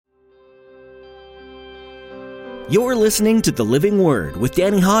You're listening to The Living Word with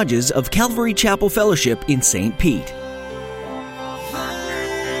Danny Hodges of Calvary Chapel Fellowship in St. Pete.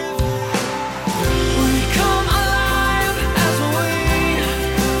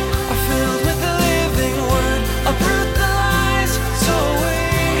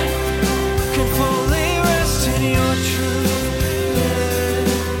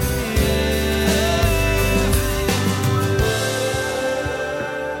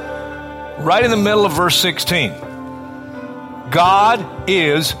 Right in the middle of verse 16. God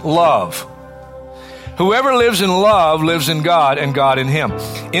is love. Whoever lives in love lives in God and God in him.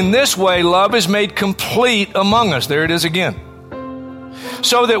 In this way, love is made complete among us. There it is again.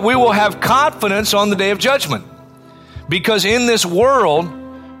 So that we will have confidence on the day of judgment. Because in this world,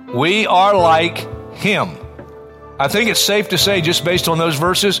 we are like him. I think it's safe to say, just based on those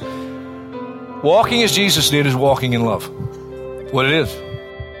verses, walking as Jesus did is walking in love. What it is.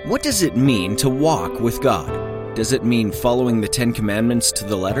 What does it mean to walk with God? Does it mean following the 10 Commandments to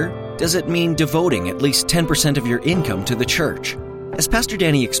the letter? Does it mean devoting at least 10% of your income to the church? As Pastor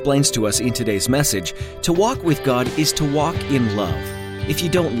Danny explains to us in today's message, to walk with God is to walk in love. If you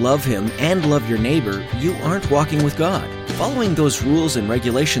don't love Him and love your neighbor, you aren't walking with God. Following those rules and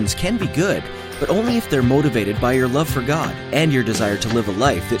regulations can be good, but only if they're motivated by your love for God and your desire to live a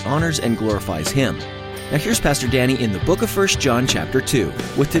life that honors and glorifies Him. Now here's Pastor Danny in the book of 1 John chapter 2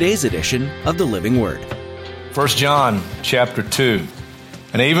 with today's edition of The Living Word. 1 John chapter 2.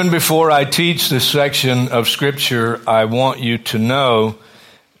 And even before I teach this section of Scripture, I want you to know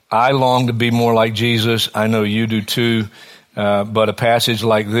I long to be more like Jesus. I know you do too. But a passage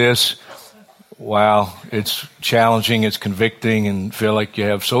like this, wow, it's challenging, it's convicting, and feel like you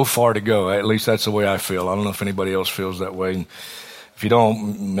have so far to go. At least that's the way I feel. I don't know if anybody else feels that way. And if you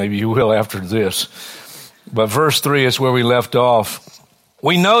don't, maybe you will after this. But verse 3 is where we left off.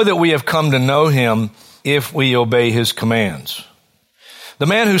 We know that we have come to know Him if we obey His commands. The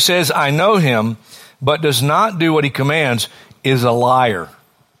man who says, I know Him, but does not do what He commands is a liar,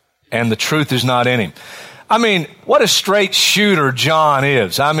 and the truth is not in him. I mean, what a straight shooter John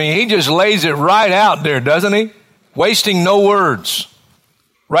is. I mean, he just lays it right out there, doesn't he? Wasting no words.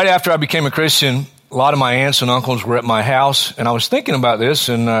 Right after I became a Christian, a lot of my aunts and uncles were at my house, and I was thinking about this,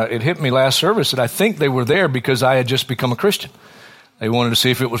 and it hit me last service that I think they were there because I had just become a Christian. They wanted to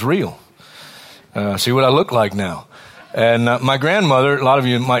see if it was real, see what I look like now. And my grandmother, a lot of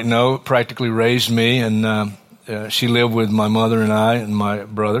you might know, practically raised me, and she lived with my mother and I and my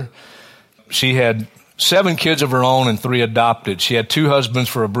brother. She had 7 kids of her own and 3 adopted. She had 2 husbands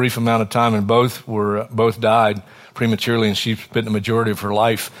for a brief amount of time, and both died prematurely, and she spent the majority of her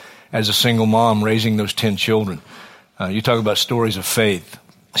life as a single mom raising those 10 children. You talk about stories of faith.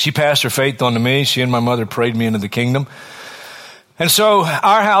 She passed her faith on to me. She and my mother prayed me into the kingdom. And so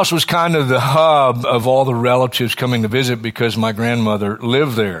our house was kind of the hub of all the relatives coming to visit because my grandmother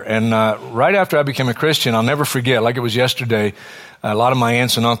lived there. And right after I became a Christian, I'll never forget, like it was yesterday, a lot of my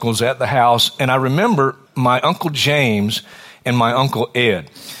aunts and uncles at the house. And I remember my Uncle James and my Uncle Ed.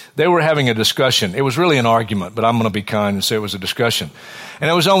 They were having a discussion. It was really an argument, but I'm going to be kind and say it was a discussion. And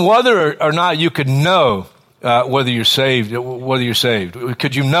it was on whether or not you could know whether you're saved.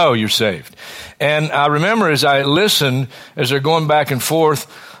 Could you know you're saved? And I remember as I listened, as they're going back and forth,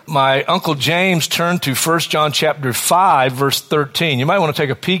 my Uncle James turned to 1 John chapter 5, verse 13. You might want to take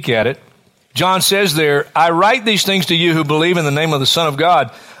a peek at it. John says there, I write these things to you who believe in the name of the Son of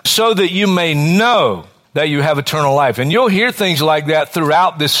God, so that you may know that you have eternal life. And you'll hear things like that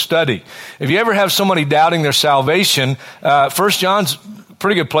throughout this study. If you ever have somebody doubting their salvation, 1 John's a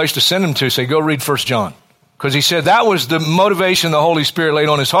pretty good place to send them to. Say, go read 1 John. Because he said that was the motivation the Holy Spirit laid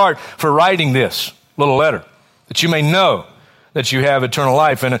on his heart for writing this little letter, that you may know that you have eternal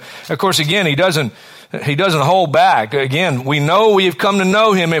life. And of course, again, he doesn't hold back. Again, we know we have come to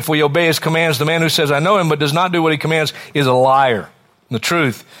know Him if we obey His commands. The man who says, I know Him, but does not do what He commands is a liar. The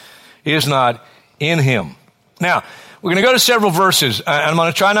truth is not in him. Now, we're going to go to several verses. I'm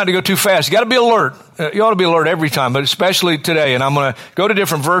going to try not to go too fast. You got to be alert. You ought to be alert every time, but especially today. And I'm going to go to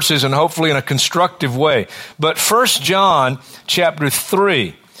different verses and hopefully in a constructive way. But 1 John chapter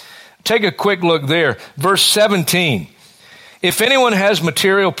 3, take a quick look there. Verse 17. If anyone has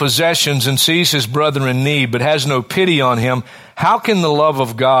material possessions and sees his brother in need, but has no pity on him, how can the love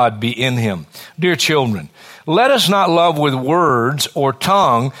of God be in him? Dear children, let us not love with words or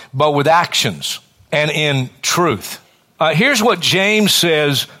tongue, but with actions and in truth. Here's what James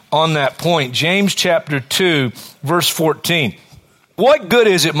says on that point. James chapter 2, verse 14. What good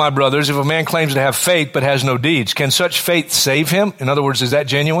is it, my brothers, if a man claims to have faith but has no deeds? Can such faith save him? In other words, is that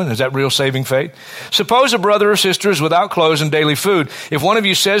genuine? Is that real saving faith? Suppose a brother or sister is without clothes and daily food. If one of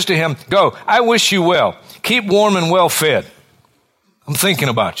you says to him, go, I wish you well, keep warm and well fed. I'm thinking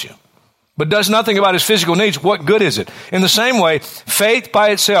about you. But does nothing about his physical needs, what good is it? In the same way, faith by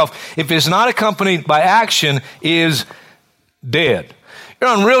itself, if it is not accompanied by action, is dead. You're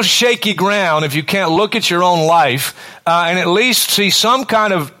on real shaky ground if you can't look at your own life and at least see some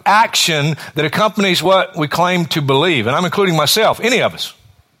kind of action that accompanies what we claim to believe. And I'm including myself, any of us.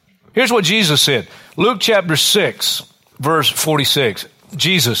 Here's what Jesus said. Luke chapter 6, verse 46.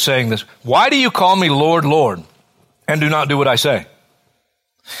 Jesus saying this, why do you call me Lord, Lord, and do not do what I say?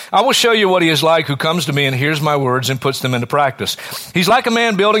 I will show you what he is like who comes to me and hears my words and puts them into practice. He's like a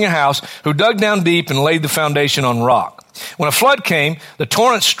man building a house who dug down deep and laid the foundation on rock. When a flood came, the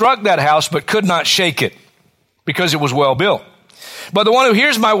torrent struck that house but could not shake it because it was well built. But the one who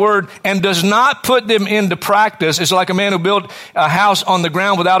hears my word and does not put them into practice is like a man who built a house on the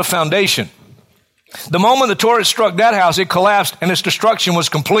ground without a foundation. The moment the torrent struck that house, it collapsed and its destruction was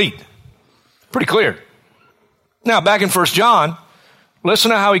complete. Pretty clear. Now, back in 1 John,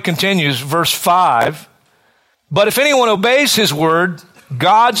 listen to how he continues, verse 5. But if anyone obeys his word,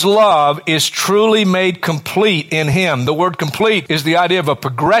 God's love is truly made complete in him. The word complete is the idea of a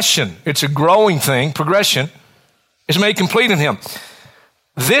progression. It's a growing thing. Progression is made complete in him.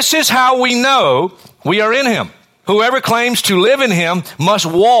 This is how we know we are in him. Whoever claims to live in him must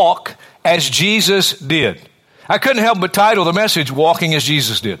walk as Jesus did. I couldn't help but title the message, Walking as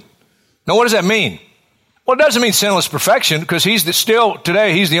Jesus Did. Now, what does that mean? Well, it doesn't mean sinless perfection because he's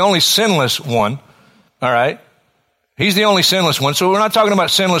the only sinless one. All right? He's the only sinless one. So we're not talking about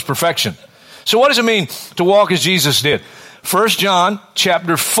sinless perfection. So what does it mean to walk as Jesus did? 1 John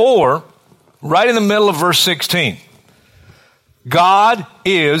chapter 4, right in the middle of verse 16. God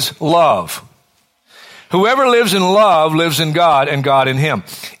is love. Whoever lives in love lives in God and God in him.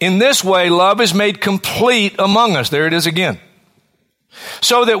 In this way, love is made complete among us. There it is again.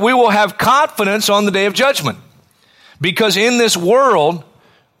 So that we will have confidence on the day of judgment. Because in this world,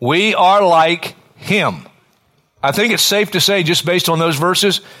 we are like him. I think it's safe to say, just based on those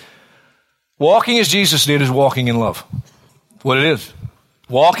verses, walking as Jesus did is walking in love. What it is.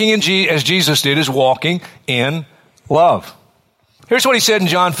 Walking as Jesus did is walking in love. Here's what he said in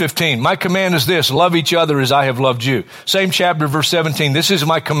John 15. My command is this, love each other as I have loved you. Same chapter, verse 17. This is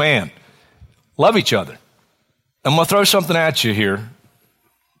my command. Love each other. I'm going to throw something at you here.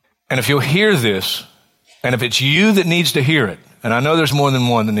 And if you'll hear this, and if it's you that needs to hear it, and I know there's more than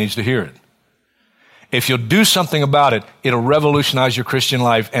one that needs to hear it, if you'll do something about it, it'll revolutionize your Christian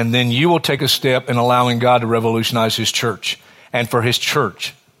life, and then you will take a step in allowing God to revolutionize his church, and for his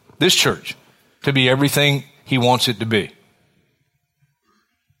church, this church, to be everything he wants it to be.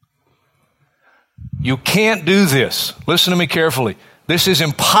 You can't do this. Listen to me carefully. This is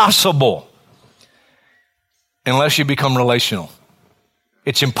impossible unless you become relational.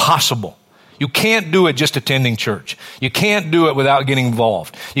 It's impossible. You can't do it just attending church. You can't do it without getting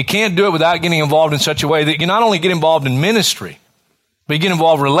involved. You can't do it without getting involved in such a way that you not only get involved in ministry, but you get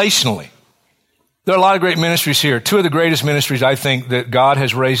involved relationally. There are a lot of great ministries here. Two of the greatest ministries I think that God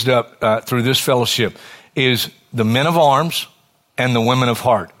has raised up through this fellowship is the men of arms and the women of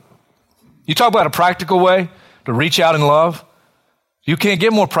heart. You talk about a practical way to reach out in love. You can't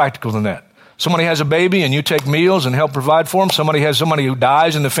get more practical than that. Somebody has a baby and you take meals and help provide for them. Somebody has somebody who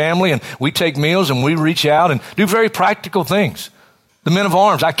dies in the family and we take meals and we reach out and do very practical things. The men of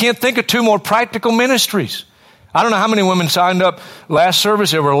arms. I can't think of two more practical ministries. I don't know how many women signed up last service.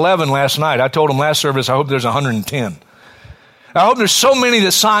 There were 11 last night. I told them last service, I hope there's 110. I hope there's so many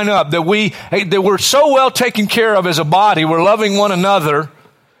that sign up that we're so well taken care of as a body. We're loving one another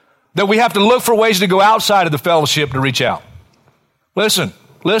that we have to look for ways to go outside of the fellowship to reach out. Listen.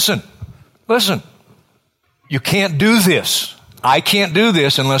 You can't do this. I can't do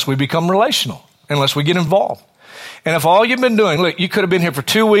this unless we become relational, unless we get involved. And if all you've been doing, look, you could have been here for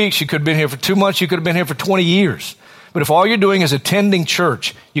 2 weeks, you could have been here for 2 months, you could have been here for 20 years. But if all you're doing is attending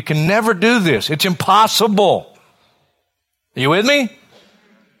church, you can never do this. It's impossible. Are you with me?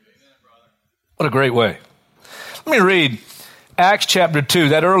 What a great way. Let me read Acts chapter 2,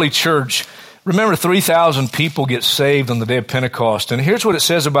 that early church. Remember, 3,000 people get saved on the day of Pentecost. And here's what it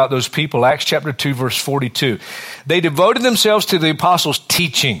says about those people, Acts chapter 2, verse 42. They devoted themselves to the apostles'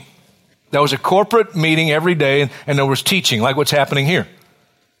 teaching. There was a corporate meeting every day, and there was teaching, like what's happening here.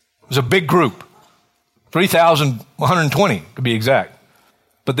 It was a big group, 3,120 to be exact.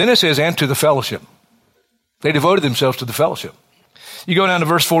 But then it says, and to the fellowship. They devoted themselves to the fellowship. You go down to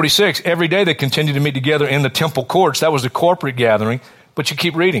verse 46. Every day they continued to meet together in the temple courts. That was the corporate gathering. But you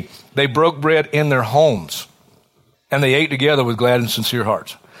keep reading. They broke bread in their homes, and they ate together with glad and sincere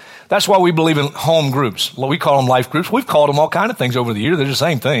hearts. That's why we believe in home groups. Well, we call them life groups. We've called them all kinds of things over the years. They're the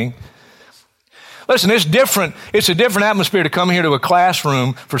same thing. Listen, it's different. It's a different atmosphere to come here to a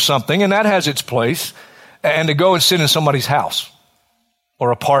classroom for something, and that has its place, and to go and sit in somebody's house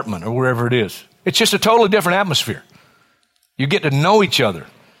or apartment or wherever it is. It's just a totally different atmosphere. You get to know each other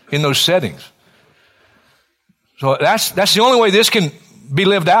in those settings. So that's the only way this can be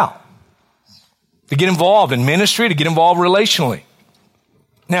lived out. To get involved in ministry, to get involved relationally.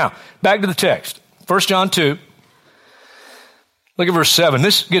 Now, back to the text. 1 John 2. Look at verse 7.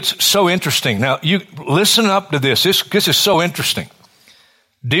 This gets so interesting. Now, you listen up to this. This is so interesting.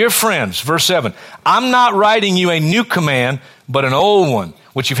 Dear friends, verse 7, I'm not writing you a new command, but an old one,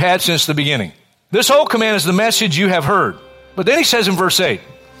 which you've had since the beginning. This old command is the message you have heard. But then he says in verse 8,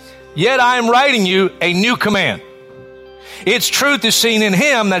 yet I am writing you a new command. Its truth is seen in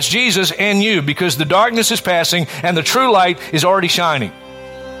him, that's Jesus, and you, because the darkness is passing and the true light is already shining.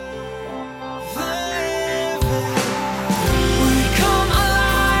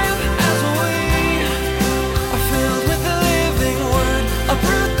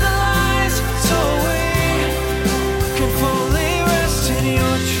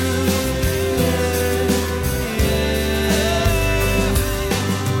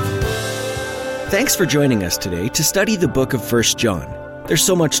 Thanks for joining us today to study the book of 1 John. There's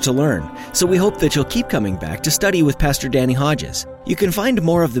so much to learn, so we hope that you'll keep coming back to study with Pastor Danny Hodges. You can find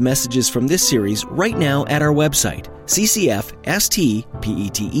more of the messages from this series right now at our website,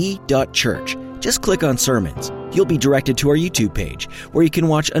 ccfstpete.church. Just click on Sermons. You'll be directed to our YouTube page, where you can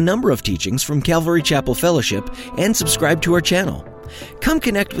watch a number of teachings from Calvary Chapel Fellowship and subscribe to our channel. Come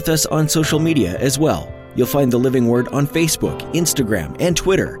connect with us on social media as well. You'll find the Living Word on Facebook, Instagram, and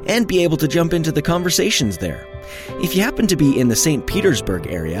Twitter, and be able to jump into the conversations there. If you happen to be in the St. Petersburg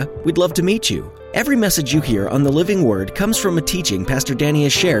area, we'd love to meet you. Every message you hear on the Living Word comes from a teaching Pastor Danny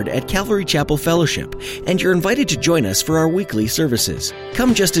has shared at Calvary Chapel Fellowship, and you're invited to join us for our weekly services.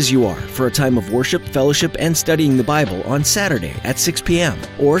 Come just as you are for a time of worship, fellowship, and studying the Bible on Saturday at 6 p.m.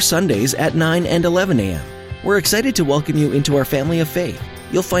 or Sundays at 9 and 11 a.m. We're excited to welcome you into our family of faith.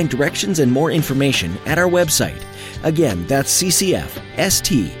 You'll find directions and more information at our website. Again, that's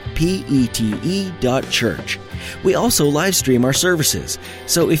ccfstpete.church. We also live stream our services,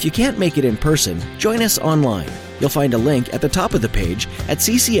 so if you can't make it in person, join us online. You'll find a link at the top of the page at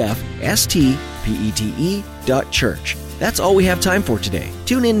ccfstpete.church. That's all we have time for today.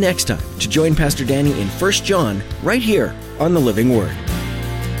 Tune in next time to join Pastor Danny in 1 John right here on the Living Word.